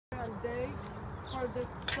for the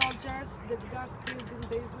soldiers that got killed in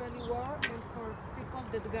the Israeli war and for people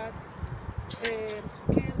that got killed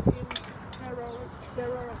in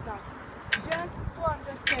terror attack. Just to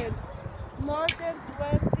understand, more than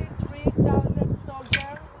 23,000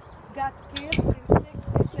 soldiers got killed in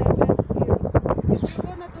 67 years. If you're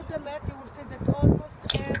gonna do the math, you will see that almost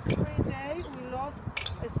every day we lost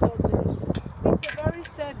a soldier. It's a very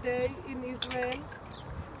sad day in Israel.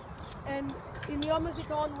 And in Yom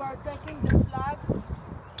HaZikaron we are taking the flag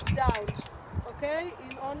down, okay?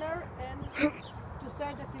 In honor and to say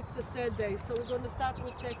that it's a sad day. So we're going to start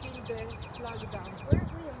with taking the flag down. Where's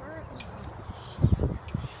the American flag?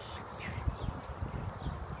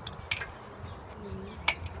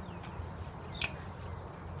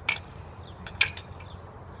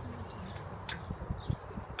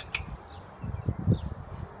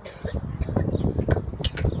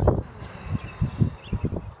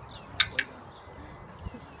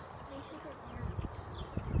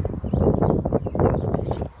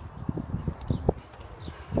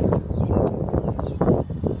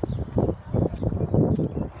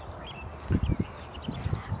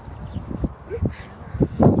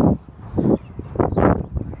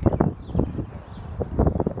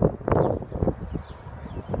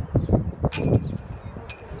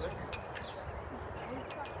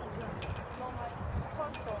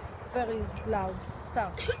 Very loud.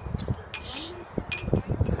 Start.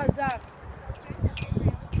 Chazak. Soldiers of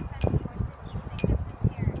Israel Defense Forces and victims of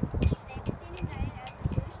terror. Today we stand united as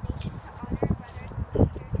the Jewish nation to honor our brothers and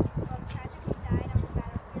sisters who have tragically died on the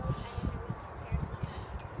battlefield and in the recent terrorist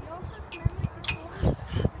attacks. We also commemorate the soldiers.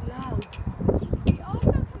 Loud. We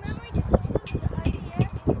also commemorate the soldiers of the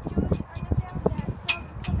IDF, the Jewish underground that fought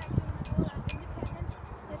in combat during the War of Independence,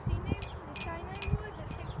 the Sinai War, the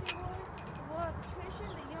 60 War, the War of Attrition,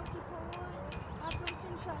 the Yom Kippur War,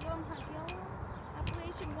 Operation Shalom Hagil,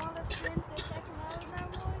 Operation Wall of Friends, the Second Ramadan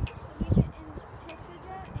War, the recent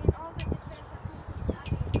Intifada, and all the defense of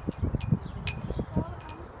Yishkol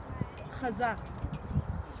Am Israel. Chazak.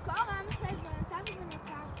 יזכור עם ישראל בנותיו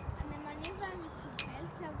ובנותיו, הנאמנים והמצוות,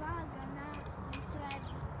 צבא ההגנה לישראל,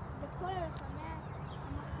 וכל לוחמי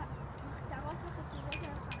המחתרות וחטיבות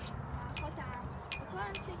הלוחמים, מערכות העם, וכל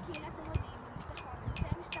אנשי קהילת המודיעין והביטחון, אנשי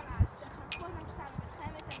המשטרה, שחרפו את נפשם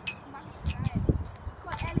במלחמת תקומת ישראל,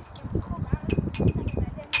 וכל אלה שנרצחו בארץ ובחוצה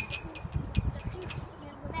בידי נרצחים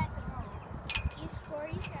מארגוני הטרור. יזכור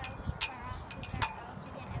ישראל יתברך וישראל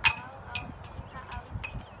ויגן אבל על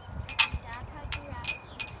העליבים, מידת הגבורה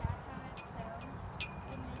וקדושת הרצון,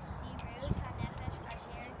 ומסירות הנפש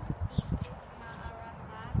אשר נספו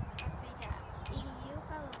במערכה הכבדה. יהיו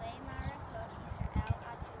חללי מערכות ישראל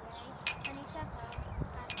עטורי הניצחון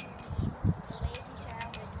הטובים בלב ישראל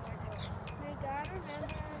לדור דור. May God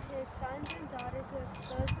remember his sons and daughters who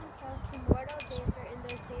exposed themselves to mortal danger in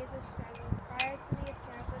those days of struggle prior to the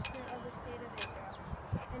establishment of the State of Israel.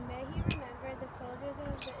 And may he remember the soldiers of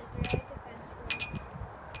the Israeli Defense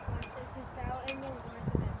Forces who fell in the wars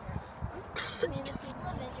of Israel. May the people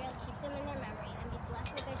of Israel keep them in their memory and be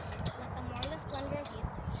blessed with their seed. Let them mourn the splendor of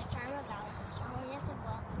youth, the charm of valor, the holiness of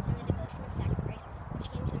wealth, and the devotion of sacrifice, which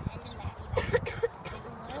came to an end in that event. May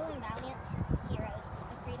the loyal and valiant heroes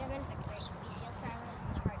of freedom and victory be sealed forever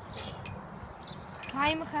in the hearts of the saints.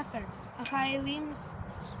 Chaim Chefer, Achailim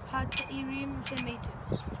Hatairim Shemetu.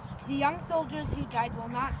 The young soldiers who died will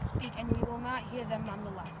not speak, and we will not hear them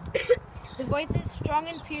nonetheless. The voice is strong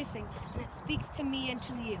and piercing, and it speaks to me and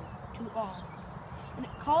to you, to all. And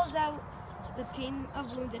it calls out the pain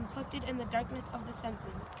of wounds inflicted in the darkness of the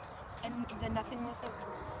senses, and the nothingness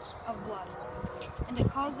of blood. And it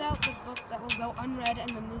calls out the book that will go unread,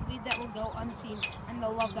 and the movie that will go unseen, and the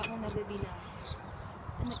love that will never be known.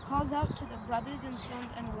 And it calls out to the brothers and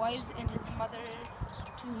sons and wives and his mother,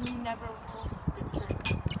 to whom never will